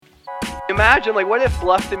Imagine, what if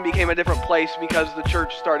Bluffton became a different place because the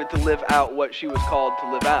church started to live out what she was called to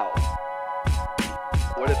live out?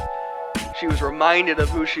 What if she was reminded of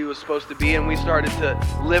who she was supposed to be and we started to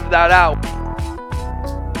live that out?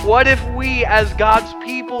 What if we, as God's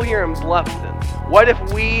people here in Bluffton, what if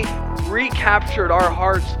we recaptured our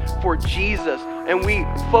hearts for Jesus and we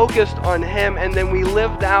focused on Him and then we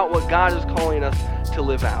lived out what God is calling us to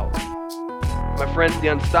live out? My friends, the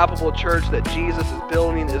unstoppable church that Jesus is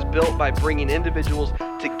building is built by bringing individuals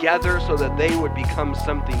together so that they would become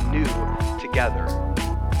something new together.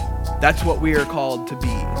 That's what we are called to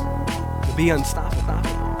be unstoppable.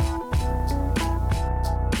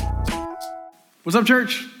 What's up,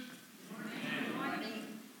 church?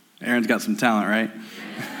 Aaron's got some talent,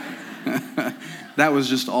 right? That was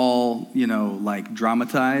just all,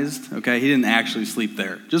 dramatized, okay? He didn't actually sleep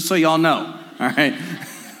there, just so y'all know, all right?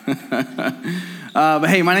 But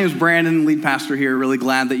hey, my name is Brandon, lead pastor here. Really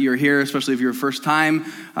glad that you're here, especially if you're first time.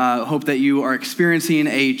 Hope that you are experiencing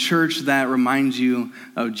a church that reminds you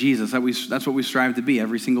of Jesus. That's what we strive to be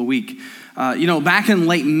every single week. Back in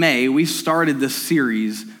late May, we started this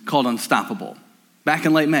series called Unstoppable. Back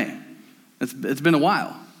in late May. It's been a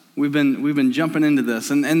while. We've been jumping into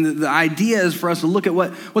this, and the idea is for us to look at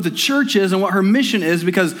what the church is and what her mission is,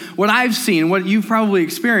 because what I've seen, what you've probably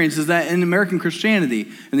experienced, is that in American Christianity,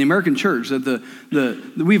 in the American church, that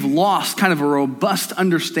we've lost kind of a robust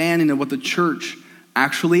understanding of what the church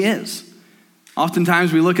actually is.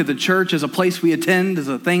 Oftentimes we look at the church as a place we attend, as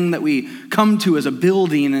a thing that we come to, as a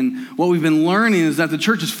building, and what we've been learning is that the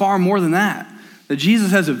church is far more than that. That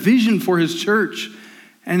Jesus has a vision for His church,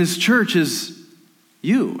 and His church is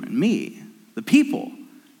you and me, the people.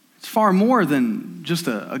 It's far more than just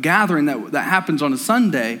a gathering that happens on a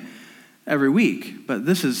Sunday every week, but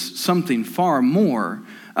this is something far more.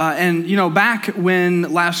 Back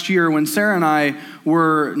when last year, when Sarah and I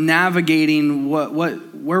were navigating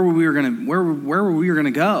where we were gonna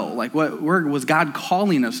go, where was God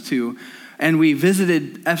calling us to, and we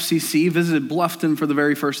visited FCC, visited Bluffton for the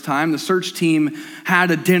very first time. The search team had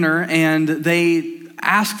a dinner, and they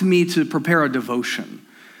asked me to prepare a devotion.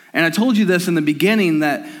 And I told you this in the beginning,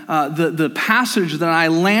 that the passage that I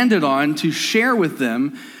landed on to share with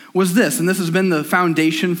them was this, and this has been the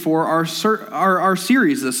foundation for our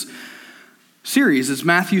series. This series is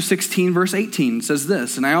Matthew 16, verse 18. It says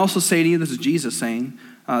this, "And I also say to you," this is Jesus saying,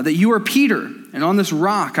 "that you are Peter, and on this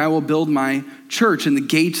rock I will build my church, and the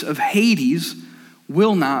gates of Hades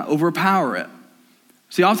will not overpower it."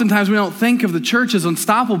 See, oftentimes we don't think of the church as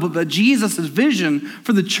unstoppable, but Jesus' vision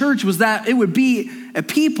for the church was that it would be a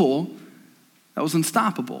people that was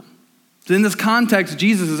unstoppable. So in this context,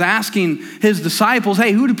 Jesus is asking His disciples,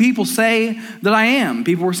 hey, who do people say that I am?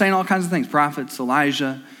 People were saying all kinds of things, prophets,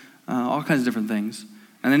 Elijah, all kinds of different things.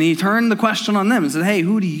 And then He turned the question on them and said, hey,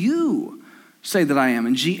 who do you say that I am?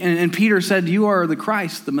 And Peter said, you are the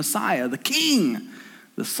Christ, the Messiah, the King,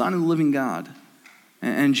 the Son of the living God.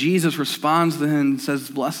 And Jesus responds to him and says,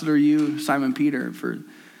 blessed are you, Simon Peter, for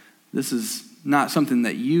this is not something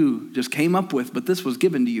that you just came up with, but this was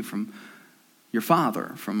given to you from your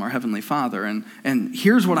Father, from our Heavenly Father. And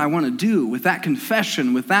here's what I want to do with that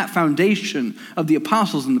confession, with that foundation of the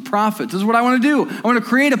apostles and the prophets. This is what I want to do. I want to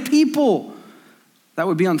create a people that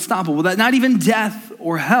would be unstoppable, that not even death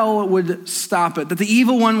or hell would stop it, that the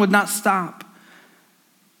evil one would not stop,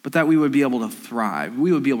 but that we would be able to thrive.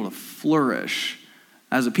 We would be able to flourish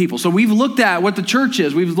as a people. So we've looked at what the church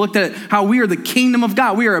is. We've looked at how we are the kingdom of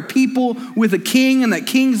God. We are a people with a king, and that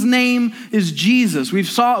king's name is Jesus. We've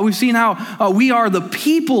seen how we are the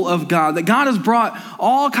people of God, that God has brought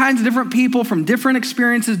all kinds of different people from different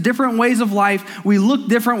experiences, different ways of life. We look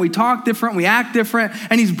different, we talk different, we act different,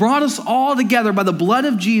 and He's brought us all together by the blood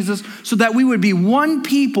of Jesus so that we would be one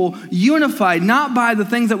people, unified, not by the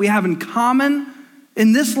things that we have in common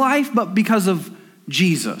in this life, but because of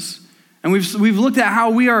Jesus. And we've looked at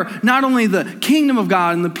how we are not only the kingdom of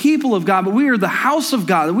God and the people of God, but we are the house of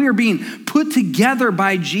God. We are being put together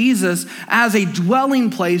by Jesus as a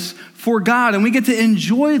dwelling place for God. And we get to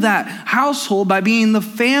enjoy that household by being the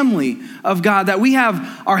family of God, that we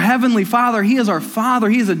have our Heavenly Father. He is our Father.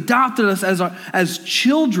 He has adopted us as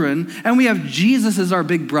children, and we have Jesus as our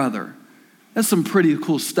big brother. That's some pretty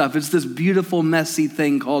cool stuff. It's this beautiful, messy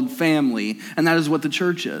thing called family, and that is what the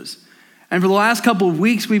church is. And for the last couple of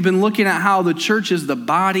weeks, we've been looking at how the church is the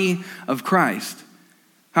body of Christ.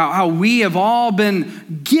 How we have all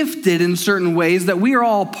been gifted in certain ways, that we are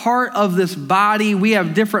all part of this body. We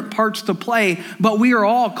have different parts to play, but we are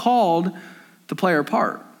all called to play our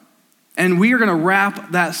part. And we are going to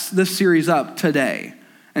wrap this series up today.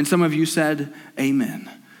 And some of you said, amen.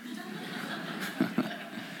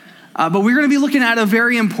 But we're going to be looking at a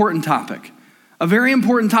very important topic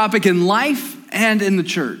in life and in the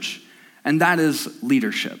church, and that is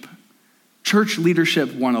leadership. Church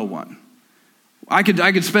Leadership 101. I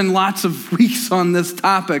could spend lots of weeks on this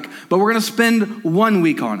topic, but we're going to spend 1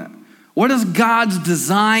 week on it. What is God's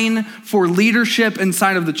design for leadership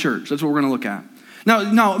inside of the church? That's what we're going to look at.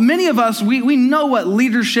 Now, many of us, we know what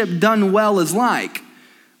leadership done well is like.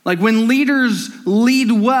 Like when leaders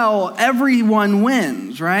lead well, everyone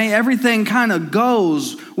wins, right? Everything kind of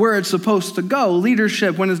goes where it's supposed to go.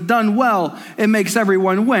 Leadership, when it's done well, it makes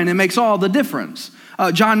everyone win. It makes all the difference.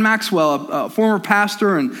 John Maxwell, a former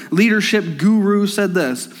pastor and leadership guru, said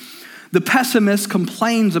this: "The pessimist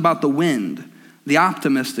complains about the wind. The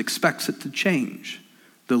optimist expects it to change.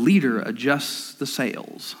 The leader adjusts the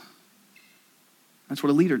sails." That's what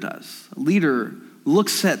a leader does. A leader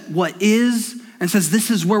looks at what is and says, this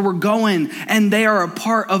is where we're going, and they are a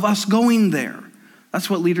part of us going there. That's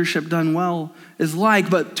what leadership done well is like.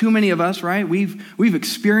 But too many of us, right, we've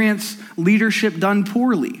experienced leadership done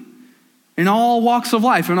poorly in all walks of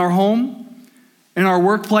life, in our home, in our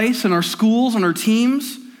workplace, in our schools, in our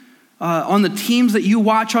teams, on the teams that you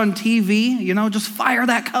watch on TV. Just fire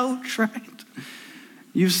that coach, right?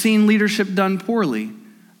 You've seen leadership done poorly.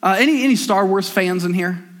 Any Star Wars fans in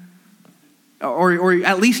here? Or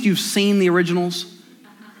at least you've seen the originals?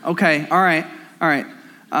 Okay, all right.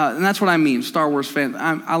 And that's what I mean, Star Wars fans.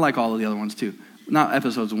 I like all of the other ones too. Not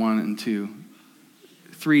episodes 1 and 2.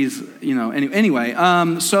 3's, anyway.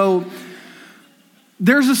 So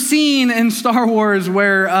there's a scene in Star Wars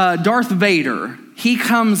where Darth Vader, he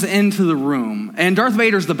comes into the room. And Darth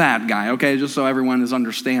Vader's the bad guy, okay? Just so everyone is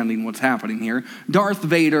understanding what's happening here. Darth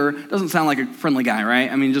Vader doesn't sound like a friendly guy,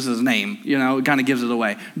 right? I mean, just his name, it kind of gives it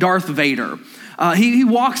away. Darth Vader. He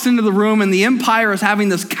walks into the room and the Empire is having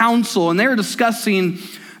this council and they're discussing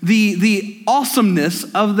the awesomeness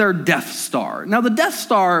of their Death Star. Now, the Death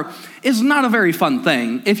Star is not a very fun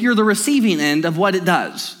thing if you're the receiving end of what it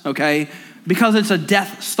does, okay? Because it's a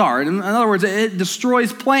Death Star. In other words, it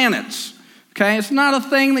destroys planets. Okay, it's not a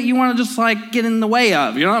thing that you want to just get in the way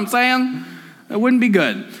of. You know what I'm saying? It wouldn't be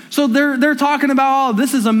good. So they're talking about,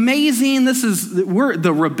 this is amazing.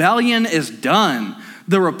 The rebellion is done.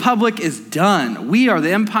 The republic is done. We are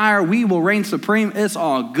the empire. We will reign supreme. It's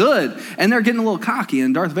all good. And they're getting a little cocky.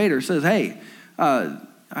 And Darth Vader says, hey,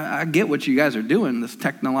 I get what you guys are doing, this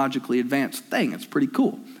technologically advanced thing. It's pretty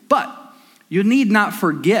cool. But you need not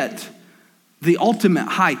forget the ultimate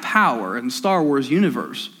high power in Star Wars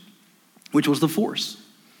universe, which was the Force.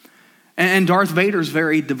 And Darth Vader's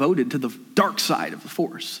very devoted to the dark side of the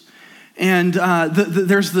Force. And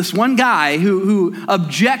there's this one guy who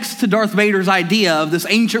objects to Darth Vader's idea of this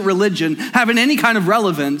ancient religion having any kind of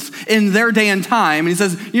relevance in their day and time. And he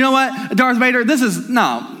says, you know what, Darth Vader,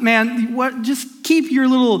 just keep your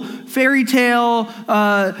little fairy tale,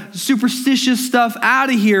 superstitious stuff out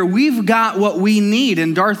of here. We've got what we need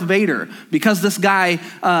in Darth Vader. Because this guy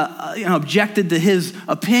objected to his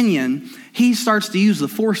opinion, he starts to use the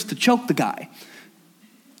Force to choke the guy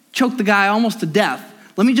almost to death.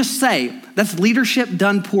 Let me just say, that's leadership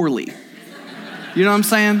done poorly. You know what I'm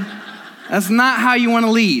saying? That's not how you want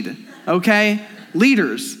to lead, okay?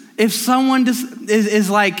 Leaders, if someone is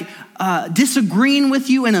disagreeing with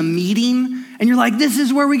you in a meeting, and you're like, this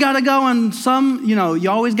is where we got to go, and you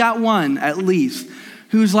always got one at least,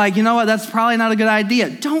 who's like, you know what, that's probably not a good idea.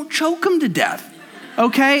 Don't choke them to death,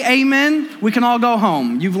 okay? Amen? We can all go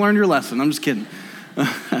home. You've learned your lesson. I'm just kidding.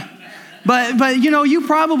 But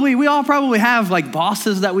we all probably have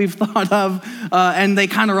bosses that we've thought of, and they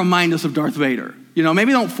kind of remind us of Darth Vader.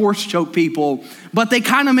 Maybe don't force choke people, but they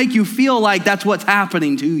kind of make you feel like that's what's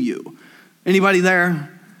happening to you. Anybody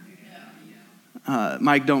there?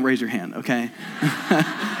 Mike, don't raise your hand, okay?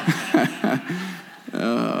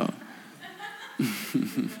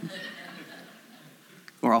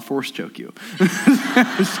 Or I'll force choke you.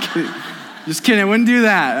 Just kidding. Just kidding, I wouldn't do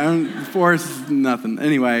that. Force nothing.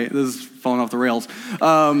 Anyway, this is falling off the rails.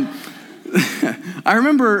 I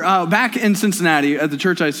remember back in Cincinnati at the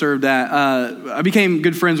church I served at, I became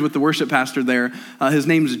good friends with the worship pastor there. His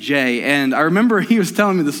name's Jay. And I remember he was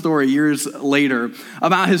telling me the story years later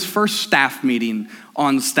about his first staff meeting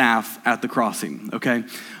on staff at the Crossing, okay?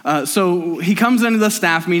 So he comes into the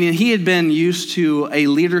staff meeting. He had been used to a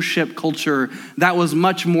leadership culture that was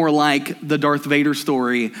much more like the Darth Vader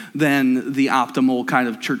story than the optimal kind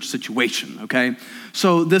of church situation, okay?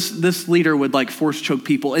 So this leader would force choke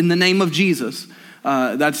people in the name of Jesus.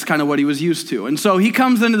 That's kind of what he was used to. And so he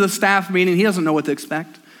comes into the staff meeting. He doesn't know what to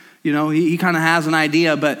expect. He kind of has an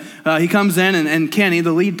idea, but he comes in and Kenny,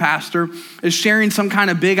 the lead pastor, is sharing some kind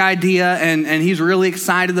of big idea and he's really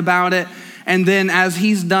excited about it. And then as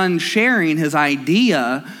he's done sharing his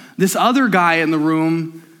idea, this other guy in the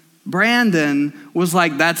room, Brandon, was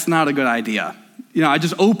like, that's not a good idea. I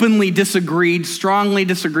just openly disagreed, strongly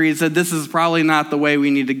disagreed, said this is probably not the way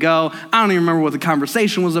we need to go. I don't even remember what the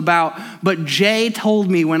conversation was about, but Jay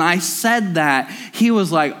told me when I said that, he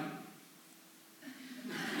was like,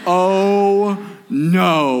 oh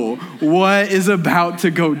no, what is about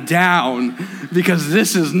to go down? Because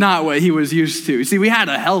this is not what he was used to. See, we had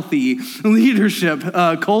a healthy leadership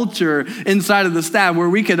culture inside of the staff where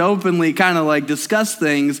we could openly kind of like discuss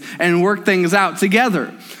things and work things out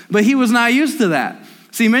together. But he was not used to that.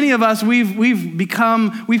 See, many of us, we've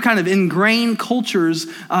kind of ingrained cultures,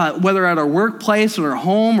 whether at our workplace or our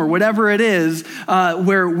home or whatever it is,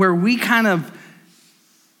 where we kind of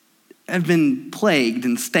have been plagued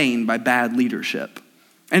and stained by bad leadership.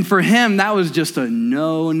 And for him, that was just a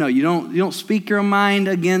no. You don't speak your mind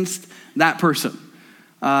against that person.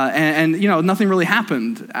 And nothing really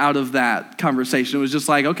happened out of that conversation. It was just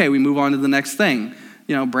like, okay, we move on to the next thing.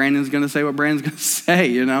 Brandon's going to say what Brandon's going to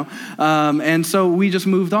say, And so we just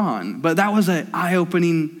moved on. But that was an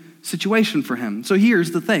eye-opening situation for him. So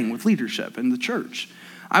here's the thing with leadership in the church.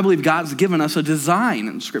 I believe God's given us a design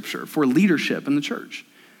in Scripture for leadership in the church.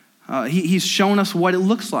 He's shown us what it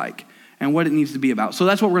looks like and what it needs to be about. So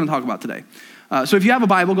that's what we're going to talk about today. So if you have a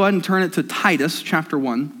Bible, go ahead and turn it to Titus chapter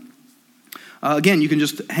 1. Again, you can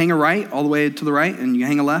just hang a right all the way to the right, and you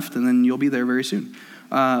hang a left, and then you'll be there very soon.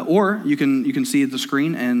 Or you can see the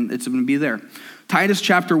screen, and it's going to be there. Titus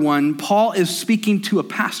chapter 1, Paul is speaking to a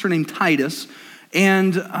pastor named Titus,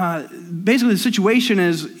 and basically the situation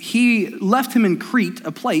is he left him in Crete,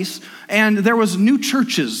 a place, and there was new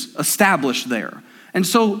churches established there. And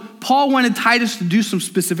so Paul wanted Titus to do some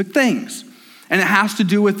specific things. And it has to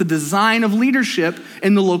do with the design of leadership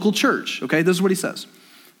in the local church. Okay, this is what he says.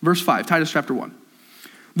 Verse 5, Titus chapter 1.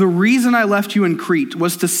 The reason I left you in Crete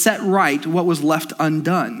was to set right what was left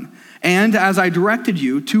undone. And as I directed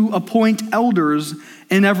you, to appoint elders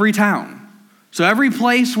in every town. So every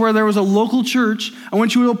place where there was a local church, I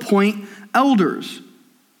want you to appoint elders.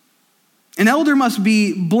 An elder must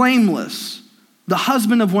be blameless, the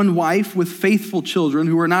husband of one wife with faithful children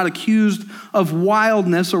who are not accused of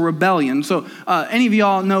wildness or rebellion. So any of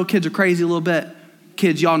y'all know kids are crazy a little bit?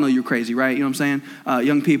 Kids, y'all know you're crazy, right? You know what I'm saying?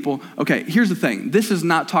 Young people. Okay, here's the thing. This is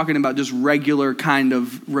not talking about just regular kind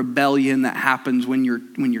of rebellion that happens when you're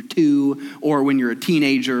 2 or when you're a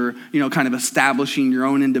teenager, kind of establishing your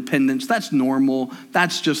own independence. That's normal.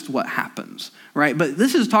 That's just what happens, right? But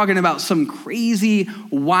this is talking about some crazy,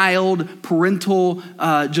 wild, parental,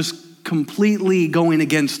 just completely going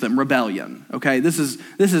against them, rebellion, okay? This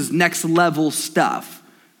is next level stuff,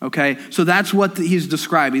 okay? So that's what he's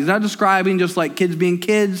describing. He's not describing just like kids being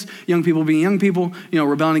kids, young people being young people,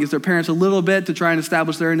 rebelling against their parents a little bit to try and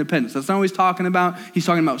establish their independence. That's not what he's talking about. He's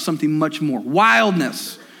talking about something much more.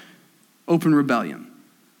 Wildness, open rebellion.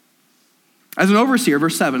 As an overseer,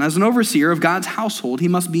 verse 7, as an overseer of God's household, he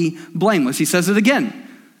must be blameless. He says it again.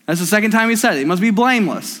 That's the second time he said it. He must be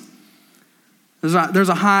blameless. There's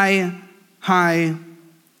a high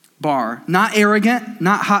bar. Not arrogant,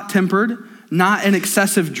 not hot-tempered, not an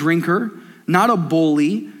excessive drinker, not a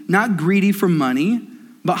bully, not greedy for money,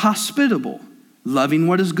 but hospitable, loving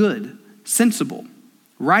what is good, sensible,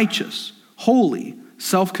 righteous, holy,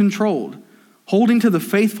 self-controlled, holding to the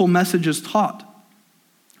faithful messages taught,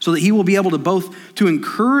 so that he will be able to both to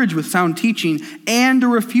encourage with sound teaching and to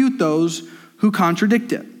refute those who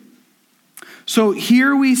contradict it. So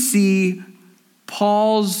here we see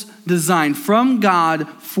Paul's design from God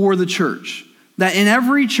for the church. That in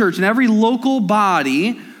every church, in every local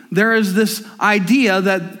body, there is this idea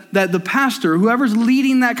that the pastor, whoever's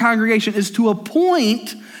leading that congregation, is to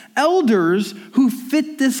appoint elders who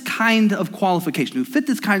fit this kind of qualification, who fit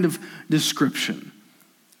this kind of description.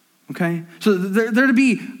 Okay? So they're to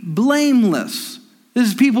be blameless. This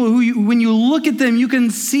is people who, when you look at them, you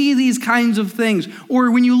can see these kinds of things. Or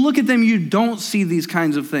when you look at them, you don't see these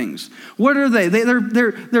kinds of things. What are they?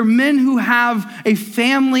 They're men who have a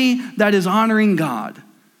family that is honoring God.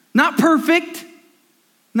 Not perfect,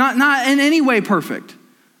 not in any way perfect,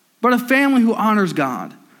 but a family who honors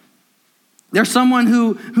God. They're someone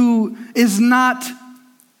who is not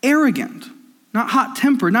arrogant, not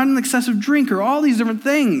hot-tempered, not an excessive drinker, all these different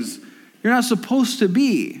things you're not supposed to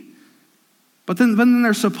be. But then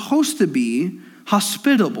they're supposed to be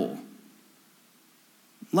hospitable,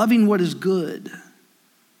 loving what is good,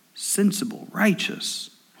 sensible,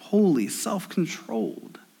 righteous, holy,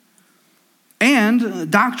 self-controlled, and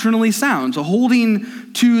doctrinally sound, so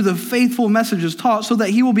holding to the faithful messages taught so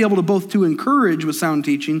that he will be able to both to encourage with sound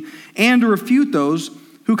teaching and to refute those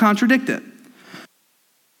who contradict it.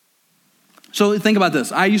 So think about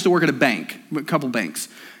this. I used to work at a couple banks.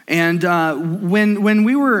 And when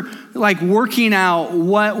we were like working out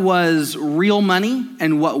what was real money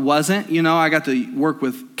and what wasn't, I got to work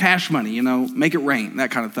with cash money, make it rain,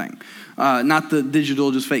 that kind of thing. Not the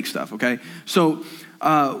digital, just fake stuff, okay? So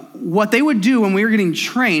what they would do when we were getting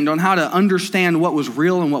trained on how to understand what was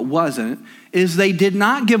real and what wasn't is they did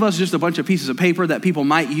not give us just a bunch of pieces of paper that people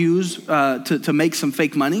might use to make some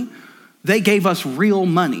fake money. They gave us real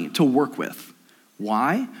money to work with.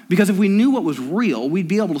 Why? Because if we knew what was real, we'd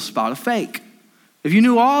be able to spot a fake. If you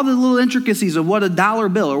knew all the little intricacies of what a dollar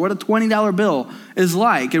bill or what a $20 bill is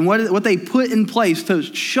like and what they put in place to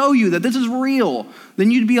show you that this is real,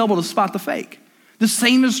 then you'd be able to spot the fake. The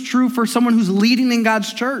same is true for someone who's leading in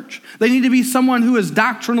God's church. They need to be someone who is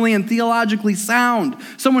doctrinally and theologically sound,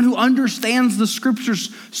 someone who understands the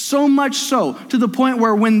scriptures so much so to the point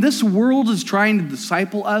where when this world is trying to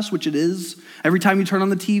disciple us, which it is, every time you turn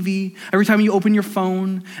on the TV, every time you open your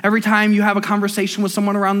phone, every time you have a conversation with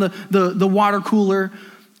someone around the water cooler,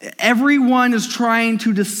 everyone is trying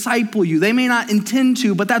to disciple you. They may not intend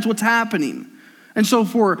to, but that's what's happening. And so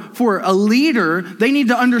for a leader, they need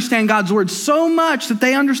to understand God's word so much that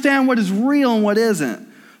they understand what is real and what isn't.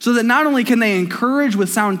 So that not only can they encourage with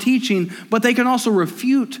sound teaching, but they can also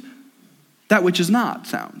refute that which is not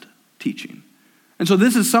sound teaching. And so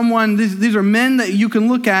this is these are men that you can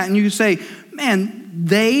look at and you can say, man,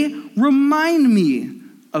 they remind me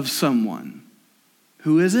of someone.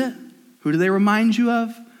 Who is it? Who do they remind you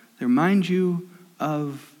of? They remind you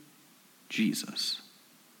of Jesus.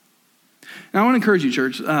 Now, I want to encourage you,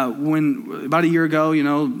 church, when about a year ago, a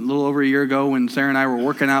little over a year ago, when Sarah and I were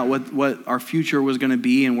working out what our future was going to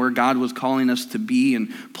be and where God was calling us to be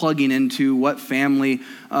and plugging into what family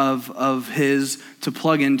of his to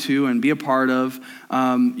plug into and be a part of,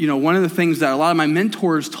 one of the things that a lot of my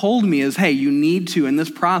mentors told me is, hey, you need to, in this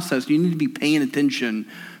process, you need to be paying attention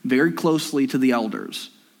very closely to the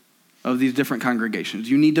elders of these different congregations.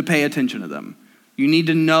 You need to pay attention to them. You need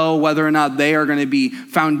to know whether or not they are going to be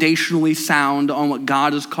foundationally sound on what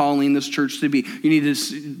God is calling this church to be. You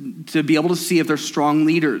need to be able to see if they're strong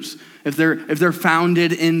leaders, if they're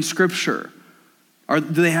founded in Scripture. Do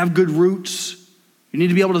they have good roots? You need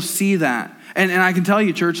to be able to see that. And I can tell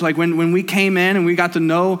you, church, like when we came in and we got to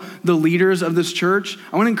know the leaders of this church,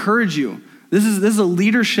 I want to encourage you. This is a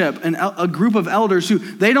leadership and a group of elders who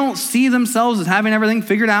they don't see themselves as having everything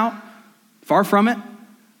figured out. Far from it.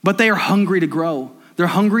 But they are hungry to grow. They're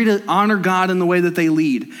hungry to honor God in the way that they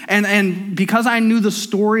lead. And because I knew the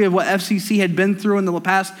story of what FCC had been through in the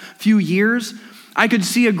past few years, I could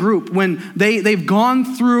see a group when they've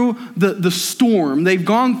gone through the storm, they've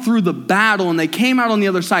gone through the battle, and they came out on the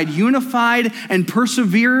other side unified and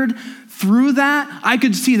persevered through that. I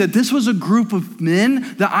could see that this was a group of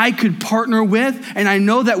men that I could partner with, and I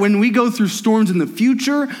know that when we go through storms in the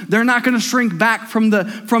future, they're not going to shrink back from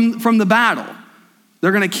the battle.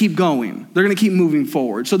 They're going to keep going. They're going to keep moving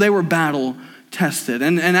forward. So they were battle tested.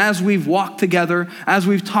 And as we've walked together, as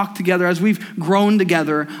we've talked together, as we've grown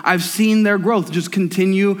together, I've seen their growth just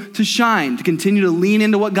continue to shine, to continue to lean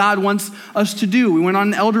into what God wants us to do. We went on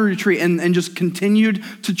an elder retreat and just continued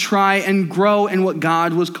to try and grow in what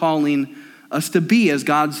God was calling us to be as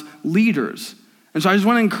God's leaders. And so I just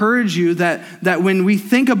want to encourage you that when we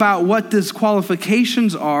think about what these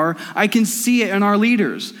qualifications are, I can see it in our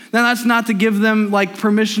leaders. Now, that's not to give them like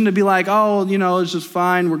permission to be like, oh, it's just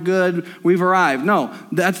fine, we're good, we've arrived. No,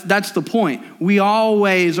 that's the point. We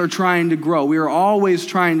always are trying to grow. We are always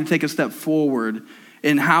trying to take a step forward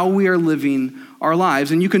in how we are living our lives.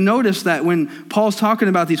 And you can notice that when Paul's talking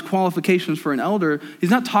about these qualifications for an elder, he's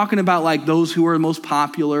not talking about like those who are most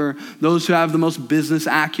popular, those who have the most business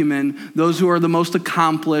acumen, those who are the most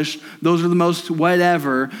accomplished, those are the most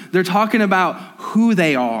whatever. They're talking about who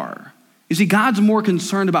they are. You see, God's more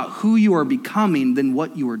concerned about who you are becoming than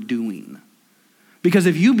what you are doing. Because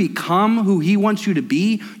if you become who he wants you to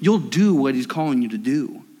be, you'll do what he's calling you to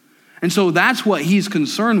do. And so that's what he's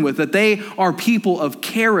concerned with, that they are people of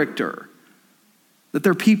character. That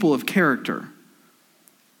they're people of character.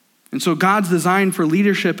 And so God's design for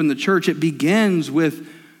leadership in the church, it begins with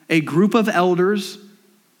a group of elders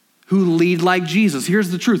who lead like Jesus. Here's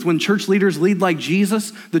the truth. When church leaders lead like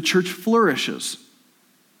Jesus, the church flourishes.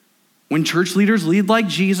 When church leaders lead like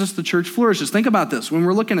Jesus, the church flourishes. Think about this when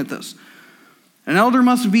we're looking at this. An elder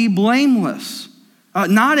must be blameless,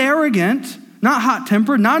 not arrogant, not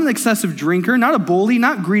hot-tempered, not an excessive drinker, not a bully,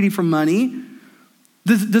 not greedy for money.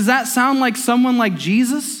 Does that sound like someone like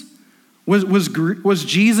Jesus? Was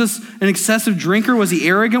Jesus an excessive drinker? Was he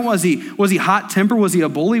arrogant? Was he hot-tempered? Was he a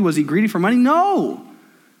bully? Was he greedy for money? No.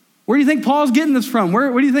 Where do you think Paul's getting this from?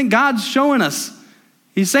 Where do you think God's showing us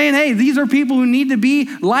He's saying, hey, these are people who need to be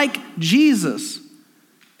like Jesus.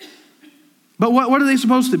 But what are they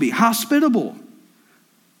supposed to be? Hospitable.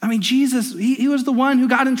 I mean, Jesus, he was the one who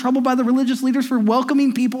got in trouble by the religious leaders for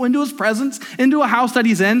welcoming people into his presence, into a house that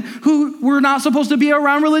he's in, who were not supposed to be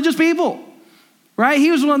around religious people, right? He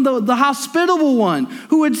was the hospitable one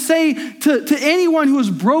who would say to anyone who is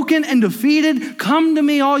broken and defeated, come to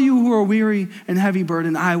me, all you who are weary and heavy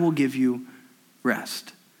burdened, I will give you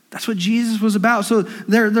rest. That's what Jesus was about. So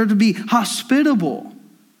they're to be hospitable,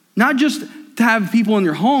 not just to have people in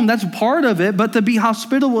your home, that's part of it, but to be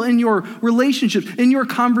hospitable in your relationships, in your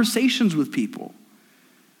conversations with people.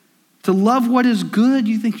 To love what is good.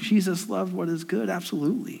 You think Jesus loved what is good?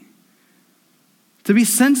 Absolutely. To be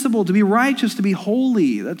sensible, to be righteous, to be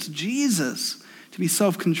holy. That's Jesus. To be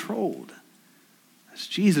self-controlled. That's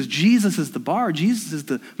Jesus. Jesus is the bar. Jesus is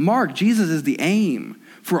the mark. Jesus is the aim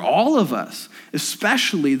for all of us,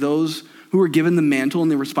 especially those who are given the mantle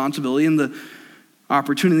and the responsibility and the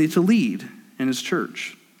opportunity to lead in his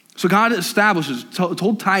church. So God establishes,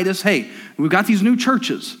 told Titus, hey, we've got these new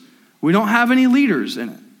churches. We don't have any leaders in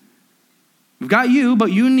it. We've got you,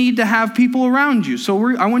 but you need to have people around you.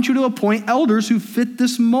 So I want you to appoint elders who fit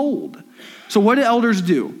this mold. So what do elders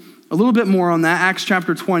do? A little bit more on that. Acts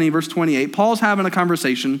chapter 20, verse 28. Paul's having a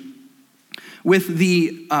conversation with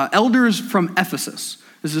the elders from Ephesus.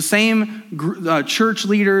 It's the same church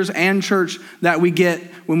leaders and church that we get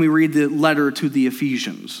when we read the letter to the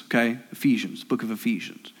Ephesians, okay? Ephesians, book of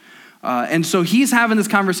Ephesians. And so he's having this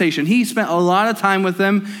conversation. He spent a lot of time with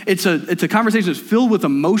them. It's a conversation that's filled with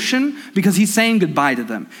emotion because he's saying goodbye to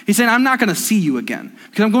them. He's saying, I'm not going to see you again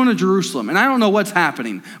because I'm going to Jerusalem and I don't know what's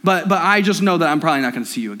happening, but I just know that I'm probably not going to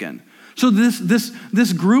see you again. So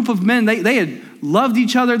this group of men, they had loved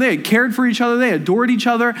each other, they had cared for each other, they adored each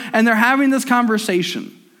other, and they're having this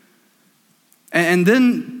conversation. And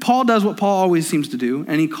then Paul does what Paul always seems to do,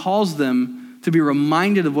 and he calls them to be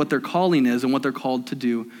reminded of what their calling is and what they're called to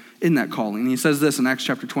do in that calling. And he says this in Acts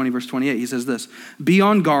chapter 20, verse 28. He says this, be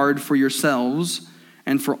on guard for yourselves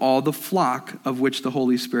and for all the flock of which the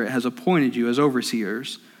Holy Spirit has appointed you as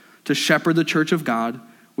overseers to shepherd the church of God,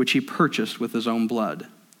 which he purchased with his own blood.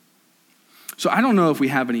 So I don't know if we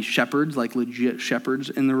have any shepherds, like legit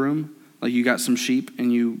shepherds in the room. Like you got some sheep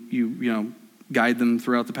and you guide them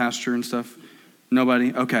throughout the pasture and stuff.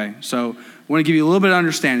 Nobody? Okay. So I want to give you a little bit of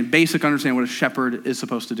understanding, basic understanding what a shepherd is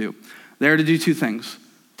supposed to do. They're to do two things,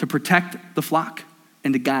 to protect the flock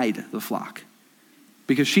and to guide the flock.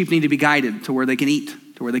 Because sheep need to be guided to where they can eat,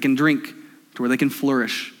 to where they can drink, to where they can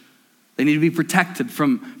flourish. They need to be protected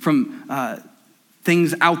from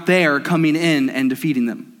things out there coming in and defeating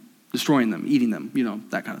them, destroying them, eating them,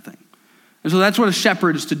 that kind of thing. And so that's what a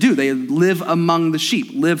shepherd is to do. They live among the sheep,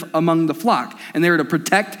 live among the flock, and they're to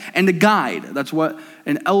protect and to guide. That's what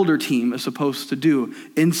an elder team is supposed to do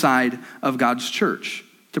inside of God's church,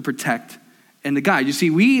 to protect and to guide. You see,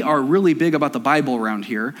 we are really big about the Bible around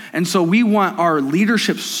here, and so we want our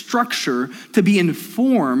leadership structure to be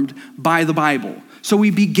informed by the Bible. So we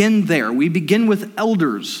begin there. We begin with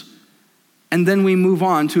elders. And then we move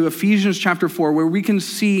on to Ephesians chapter 4, where we can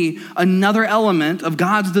see another element of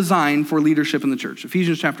God's design for leadership in the church.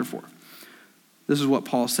 Ephesians chapter 4. This is what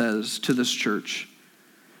Paul says to this church.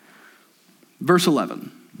 Verse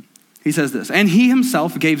 11. He says this, and he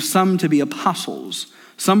himself gave some to be apostles,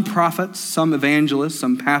 some prophets, some evangelists,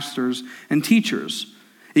 some pastors and teachers,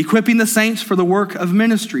 equipping the saints for the work of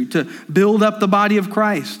ministry to build up the body of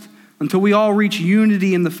Christ until we all reach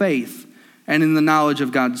unity in the faith and in the knowledge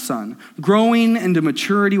of God's Son, growing into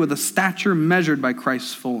maturity with a stature measured by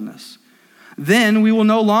Christ's fullness. Then we will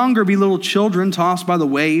no longer be little children tossed by the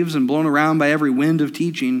waves and blown around by every wind of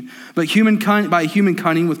teaching, but by human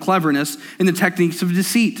cunning with cleverness in the techniques of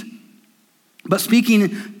deceit. But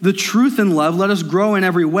speaking the truth in love, let us grow in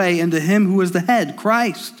every way into him who is the head,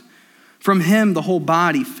 Christ. From him, the whole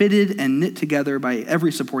body, fitted and knit together by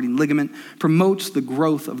every supporting ligament, promotes the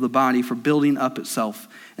growth of the body for building up itself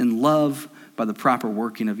in love by the proper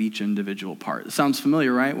working of each individual part. It sounds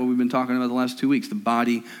familiar, right? What we've been talking about the last 2 weeks, the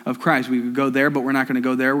body of Christ. We could go there, but we're not going to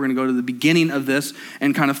go there. We're going to go to the beginning of this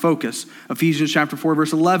and kind of focus. Ephesians chapter 4,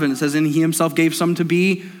 verse 11, it says, and he himself gave some to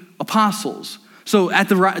be apostles. So at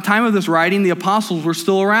the time of this writing, the apostles were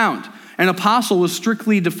still around. An apostle was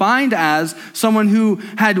strictly defined as someone who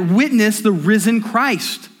had witnessed the risen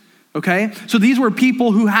Christ, okay? So these were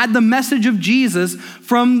people who had the message of Jesus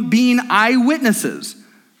from being eyewitnesses.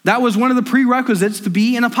 That was one of the prerequisites to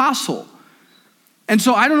be an apostle. And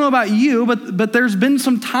so I don't know about you, but there's been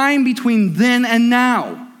some time between then and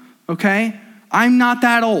now, okay? I'm not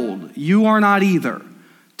that old. You are not either.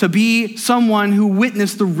 to be someone who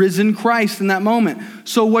witnessed the risen Christ in that moment.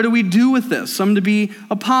 So what do we do with this? Some to be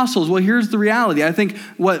apostles. Well, here's the reality. I think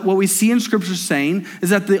what we see in Scripture saying is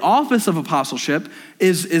that the office of apostleship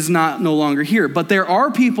is no longer here. But there are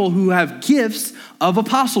people who have gifts of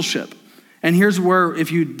apostleship. And here's where,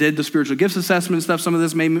 if you did the spiritual gifts assessment stuff, some of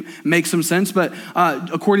this may make some sense. But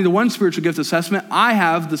according to one spiritual gift assessment, I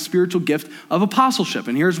have the spiritual gift of apostleship.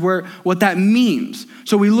 And here's what that means.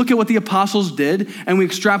 So we look at what the apostles did, and we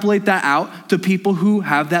extrapolate that out to people who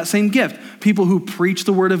have that same gift. People who preach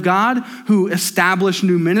the word of God, who establish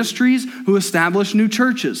new ministries, who establish new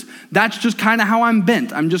churches. That's just kind of how I'm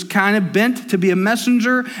bent. I'm just kind of bent to be a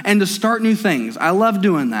messenger and to start new things. I love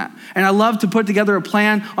doing that. And I love to put together a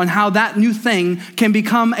plan on how that new thing can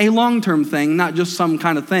become a long-term thing, not just some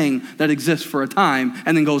kind of thing that exists for a time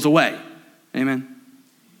and then goes away. Amen?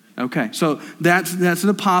 Okay, so that's an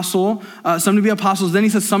apostle, some to be apostles. Then he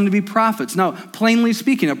says some to be prophets. Now, plainly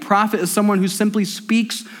speaking, a prophet is someone who simply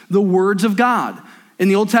speaks the words of God. In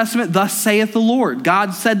the Old Testament, thus saith the Lord.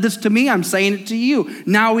 God said this to me, I'm saying it to you.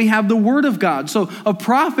 Now we have the word of God. So a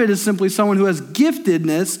prophet is simply someone who has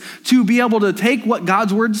giftedness to be able to take what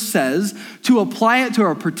God's word says, to apply it to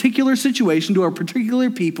a particular situation, to a particular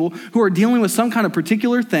people who are dealing with some kind of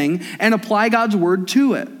particular thing, and apply God's word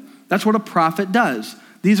to it. That's what a prophet does.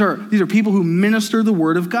 These are people who minister the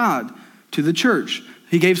word of God to the church.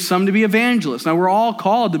 He gave some to be evangelists. Now we're all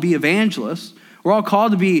called to be evangelists. We're all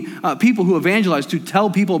called to be people who evangelize, to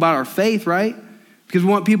tell people about our faith, right? Because we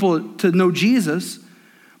want people to know Jesus.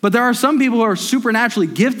 But there are some people who are supernaturally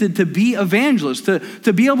gifted to be evangelists,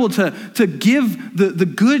 to be able to give the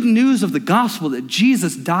good news of the gospel that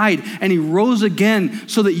Jesus died and he rose again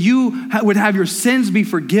so that you would have your sins be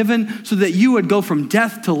forgiven, so that you would go from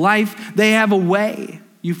death to life. They have a way.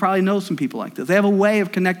 You probably know some people like this. They have a way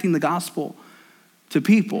of connecting the gospel to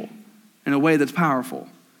people in a way that's powerful.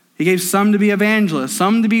 He gave some to be evangelists,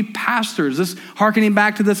 some to be pastors. This hearkening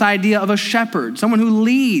back to this idea of a shepherd, someone who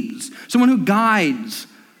leads, someone who guides,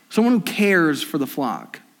 someone who cares for the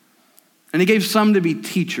flock. And he gave some to be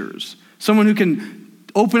teachers, someone who can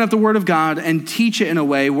open up the word of God and teach it in a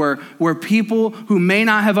way where people who may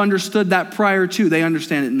not have understood that prior to, they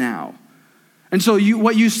understand it now. And so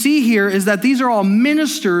what you see here is that these are all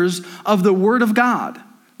ministers of the word of God.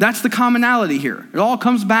 That's the commonality here. It all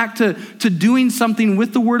comes back to doing something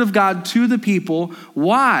with the word of God to the people.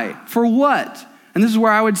 Why? For what? And this is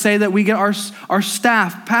where I would say that we get our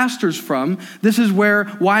staff, pastors from. This is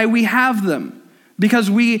why we have them. Because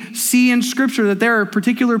we see in Scripture that there are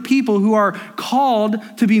particular people who are called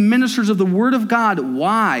to be ministers of the word of God.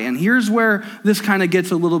 Why? And here's where this kind of gets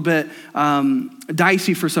a little bit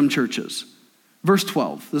dicey for some churches. Verse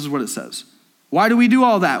 12, this is what it says. Why do we do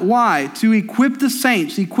all that? Why? To equip the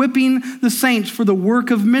saints, equipping the saints for the work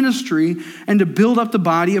of ministry and to build up the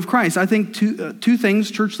body of Christ. I think two things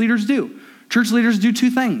church leaders do. Church leaders do two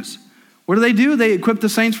things. What do? They equip the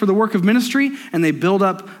saints for the work of ministry and they build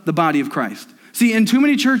up the body of Christ. See, in too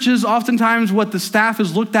many churches, oftentimes what the staff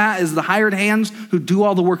is looked at is the hired hands who do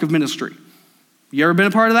all the work of ministry. You ever been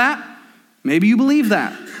a part of that? Maybe you believe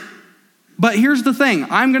that. But here's the thing.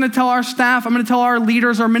 I'm going to tell our staff, I'm going to tell our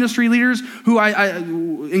leaders, our ministry leaders, who I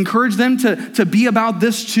encourage them to be about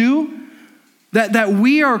this too, that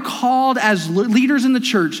we are called as leaders in the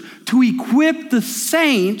church to equip the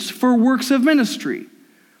saints for works of ministry.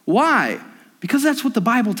 Why? Because that's what the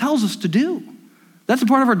Bible tells us to do. That's a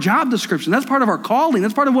part of our job description. That's part of our calling.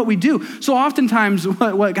 That's part of what we do. So oftentimes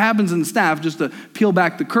what happens in the staff, just to peel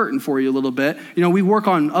back the curtain for you a little bit, we work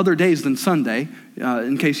on other days than Sunday,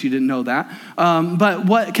 in case you didn't know that. But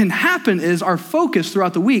what can happen is our focus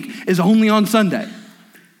throughout the week is only on Sunday.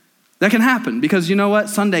 That can happen because you know what?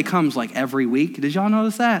 Sunday comes like every week. Did y'all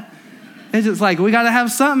notice that? It's just like, we got to have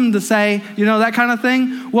something to say, that kind of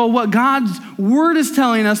thing. Well, what God's word is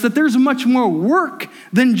telling us that there's much more work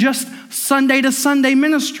than just Sunday to Sunday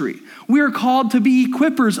ministry. We are called to be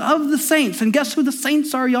equippers of the saints. And guess who the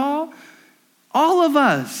saints are, y'all? All of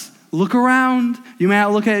us. Look around. You may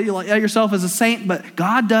not look at yourself as a saint, but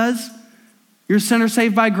God does. You're a sinner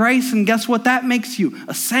saved by grace, and guess what that makes you?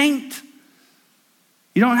 A saint.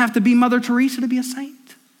 You don't have to be Mother Teresa to be a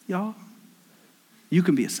saint, y'all. You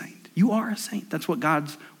can be a saint. You are a saint. That's what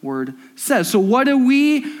God's word says. So what do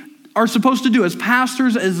we are supposed to do as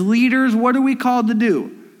pastors, as leaders? What are we called to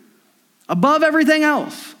do? Above everything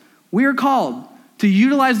else, we are called to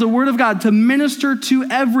utilize the word of God to minister to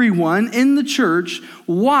everyone in the church.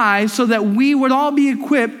 Why? So that we would all be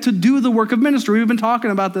equipped to do the work of ministry. We've been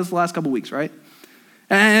talking about this the last couple weeks, right?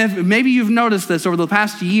 And maybe you've noticed this over the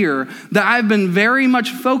past year, that I've been very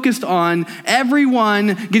much focused on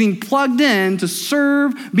everyone getting plugged in to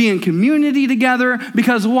serve, be in community together.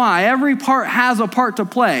 Because why? Every part has a part to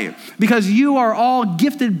play. Because you are all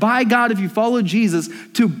gifted by God, if you follow Jesus,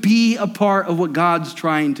 to be a part of what God's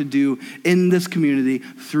trying to do in this community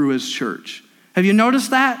through his church. Have you noticed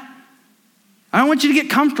that? I don't want you to get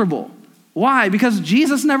comfortable. Why? Because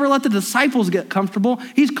Jesus never let the disciples get comfortable.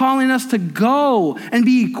 He's calling us to go and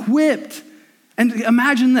be equipped. And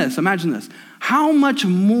imagine this. How much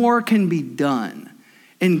more can be done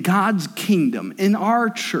in God's kingdom, in our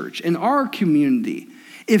church, in our community,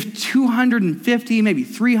 if 250, maybe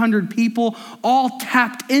 300 people all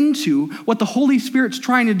tapped into what the Holy Spirit's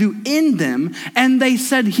trying to do in them, and they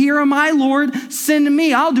said, "Here am I, Lord, send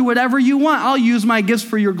me. I'll do whatever you want. I'll use my gifts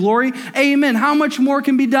for your glory." Amen. How much more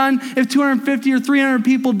can be done if 250 or 300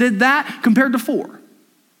 people did that compared to 4?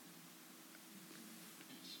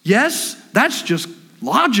 Yes, that's just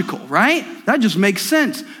logical, right? That just makes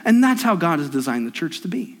sense. And that's how God has designed the church to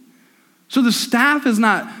be. So the staff is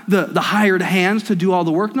not the hired hands to do all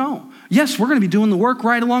the work. No. Yes, we're going to be doing the work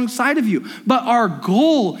right alongside of you. But our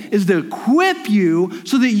goal is to equip you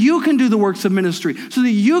so that you can do the works of ministry, so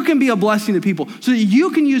that you can be a blessing to people, so that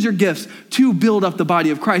you can use your gifts to build up the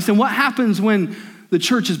body of Christ. And what happens when the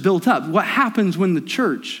church is built up? What happens when the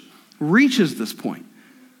church reaches this point?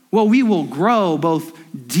 Well, we will grow both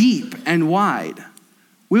deep and wide.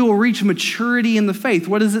 We will reach maturity in the faith.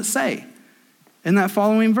 What does it say in that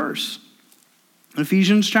following verse?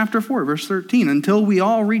 Ephesians chapter 4, verse 13, until we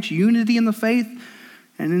all reach unity in the faith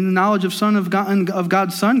and in the knowledge of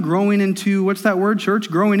God's Son, growing into, what's that word,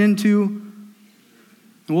 church? Growing into,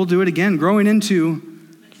 and we'll do it again, growing into,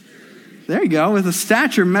 there you go, with a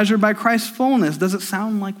stature measured by Christ's fullness. Does it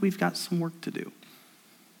sound like we've got some work to do?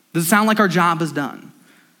 Does it sound like our job is done?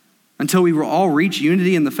 Until we will all reach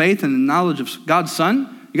unity in the faith and the knowledge of God's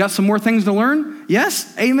Son? You got some more things to learn?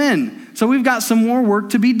 Yes? Amen. So we've got some more work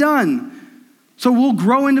to be done. So we'll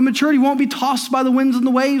grow into maturity. We won't be tossed by the winds and the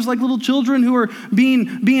waves like little children who are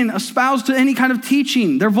being espoused to any kind of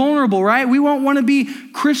teaching. They're vulnerable, right? We won't want to be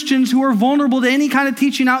Christians who are vulnerable to any kind of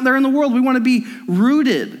teaching out there in the world. We want to be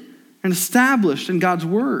rooted and established in God's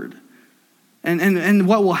word. And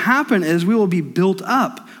what will happen is we will be built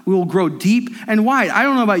up. We will grow deep and wide. I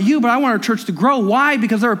don't know about you, but I want our church to grow. Why?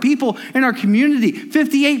 Because there are people in our community.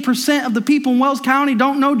 58% of the people in Wells County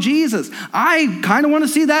don't know Jesus. I kind of want to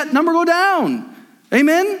see that number go down.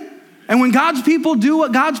 Amen? And when God's people do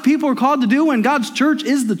what God's people are called to do, when God's church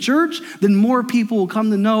is the church, then more people will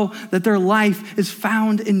come to know that their life is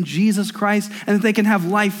found in Jesus Christ and that they can have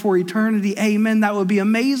life for eternity. Amen? That would be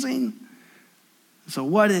amazing. So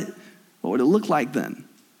what would it look like then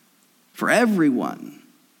for everyone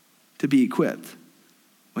to be equipped?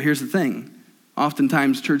 Well, here's the thing.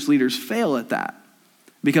 Oftentimes church leaders fail at that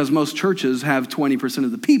because most churches have 20%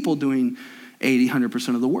 of the people doing 80,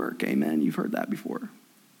 100% of the work. Amen. You've heard that before.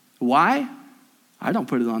 Why? I don't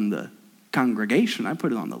put it on the congregation. I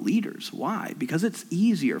put it on the leaders. Why? Because it's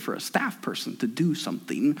easier for a staff person to do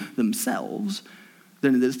something themselves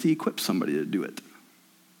than it is to equip somebody to do it.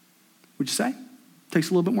 Would you say? It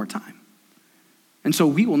takes a little bit more time. And so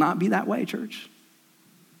we will not be that way, church.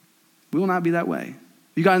 We will not be that way.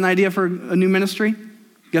 You got an idea for a new ministry?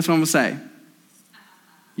 Guess what I'm going to say?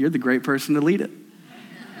 You're the great person to lead it.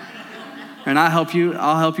 And I'll help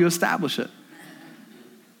you establish it.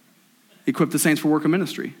 Equip the saints for work of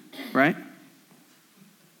ministry, right?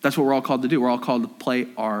 That's what we're all called to do. We're all called to play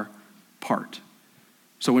our part.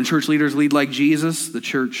 So when church leaders lead like Jesus, the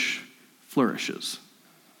church flourishes.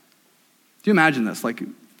 Do you imagine this? Like,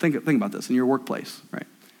 think about this in your workplace, right?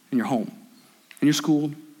 In your home, in your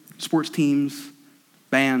school, sports teams,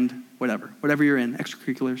 band, whatever you're in,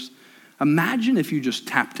 extracurriculars. Imagine if you just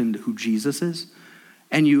tapped into who Jesus is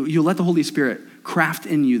and you let the Holy Spirit craft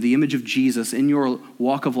in you the image of Jesus in your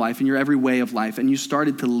walk of life, in your every way of life, and you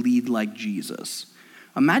started to lead like Jesus.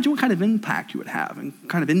 Imagine what kind of impact you would have and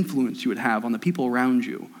kind of influence you would have on the people around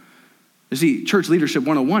you. You see, Church Leadership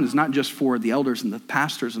 101 is not just for the elders and the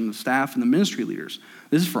pastors and the staff and the ministry leaders.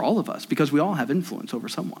 This is for all of us because we all have influence over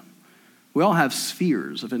someone. We all have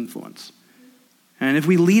spheres of influence. And if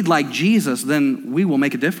we lead like Jesus, then we will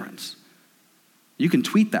make a difference. You can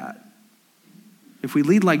tweet that. If we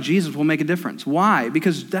lead like Jesus, we'll make a difference. Why?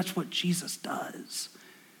 Because that's what Jesus does.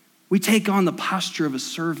 We take on the posture of a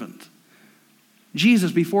servant.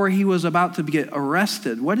 Jesus, before he was about to get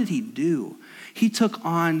arrested, what did he do? He took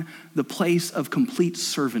on the place of complete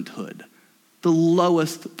servanthood, the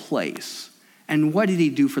lowest place. And what did he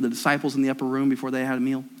do for the disciples in the upper room before they had a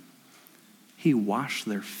meal? He washed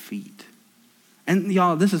their feet. And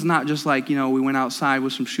y'all, this is not just like, we went outside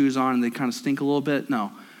with some shoes on and they kind of stink a little bit.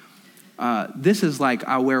 No. This is like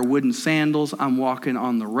I wear wooden sandals. I'm walking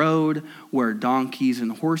on the road where donkeys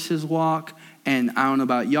and horses walk. And I don't know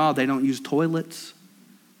about y'all, they don't use toilets.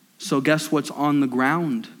 So guess what's on the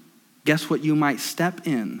ground? Guess what you might step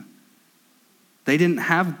in? They didn't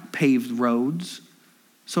have paved roads.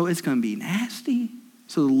 So it's going to be nasty.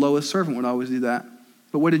 So the lowest servant would always do that.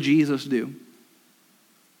 But what did Jesus do?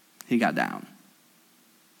 He got down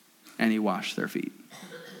and he washed their feet.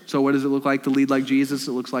 So what does it look like to lead like Jesus?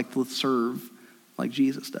 It looks like to serve like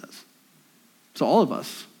Jesus does. So all of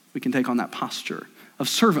us, we can take on that posture of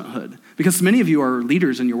servanthood, because many of you are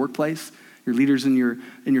leaders in your workplace, you're leaders in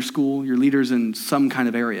your school, you're leaders in some kind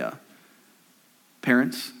of area.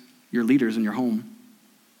 Parents, you're leaders in your home.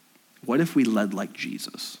 What if we led like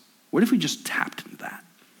Jesus? What if we just tapped into that?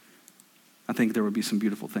 I think there would be some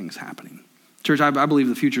beautiful things happening. Church, I believe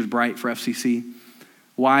the future is bright for FCC.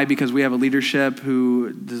 Why? Because we have a leadership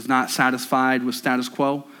who is not satisfied with status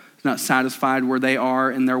quo, is not satisfied where they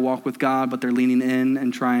are in their walk with God, but they're leaning in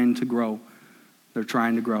and trying to grow. They're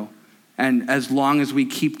trying to grow. And as long as we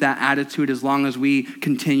keep that attitude, as long as we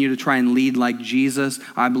continue to try and lead like Jesus,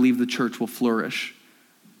 I believe the church will flourish.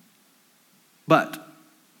 But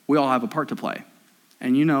we all have a part to play.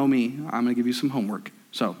 And you know me, I'm going to give you some homework.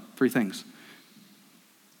 So, 3 things.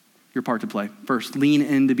 Your part to play. First, lean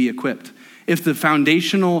in to be equipped. If the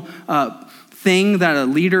foundational thing that a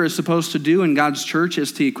leader is supposed to do in God's church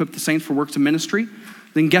is to equip the saints for works of ministry,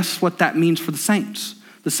 then guess what that means for the saints?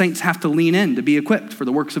 The saints have to lean in to be equipped for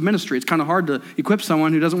the works of ministry. It's kind of hard to equip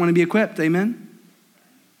someone who doesn't want to be equipped. Amen?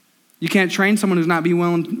 You can't train someone who's not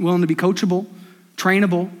willing to be coachable,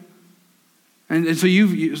 trainable. And so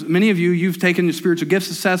many of you've taken the spiritual gifts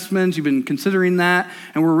assessments, you've been considering that,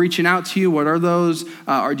 and we're reaching out to you. What are those?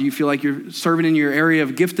 Or do you feel like you're serving in your area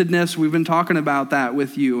of giftedness? We've been talking about that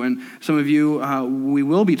with you, and some of you, we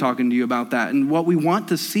will be talking to you about that. And what we want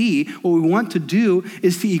to see, what we want to do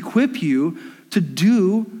is to equip you to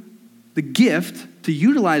do the gift, to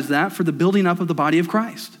utilize that for the building up of the body of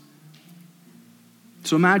Christ.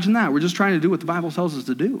 So imagine that. We're just trying to do what the Bible tells us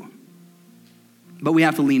to do. But we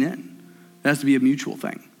have to lean in. It has to be a mutual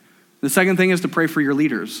thing. The second thing is to pray for your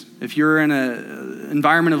leaders. If you're in an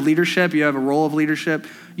environment of leadership, you have a role of leadership,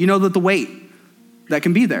 you know that the weight that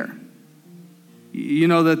can be there. You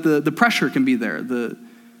know that the pressure can be there.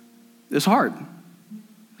 It's hard.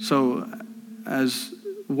 So as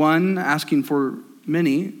one asking for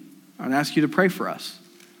many, I'd ask you to pray for us.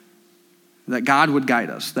 That God would guide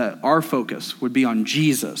us, that our focus would be on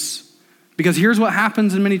Jesus. Because here's what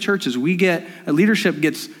happens in many churches. Leadership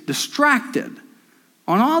gets distracted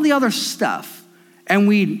on all the other stuff, and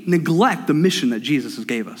we neglect the mission that Jesus has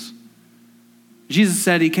gave us. Jesus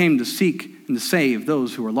said he came to seek and to save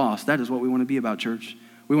those who are lost. That is what we want to be about, church.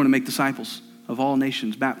 We want to make disciples of all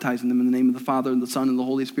nations, baptizing them in the name of the Father and the Son and the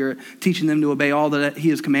Holy Spirit, teaching them to obey all that he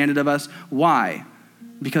has commanded of us. Why?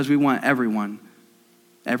 Because we want everyone,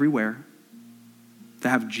 everywhere, to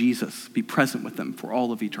have Jesus be present with them for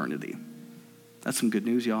all of eternity. That's some good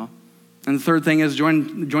news, y'all. And the third thing is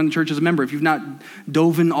join the church as a member. If you've not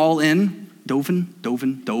dove all in,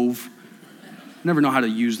 dove. Never know how to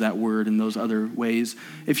use that word in those other ways.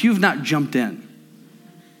 If you've not jumped in,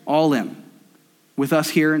 all in, with us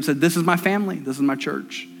here and said, this is my family, this is my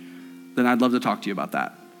church, then I'd love to talk to you about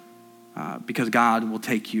that. Because God will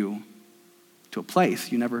take you to a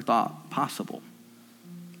place you never thought possible.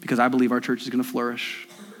 Because I believe our church is going to flourish.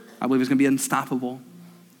 I believe it's going to be unstoppable.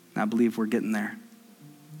 And I believe we're getting there.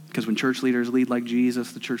 Because when church leaders lead like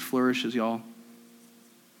Jesus, the church flourishes, y'all.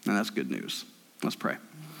 And that's good news. Let's pray.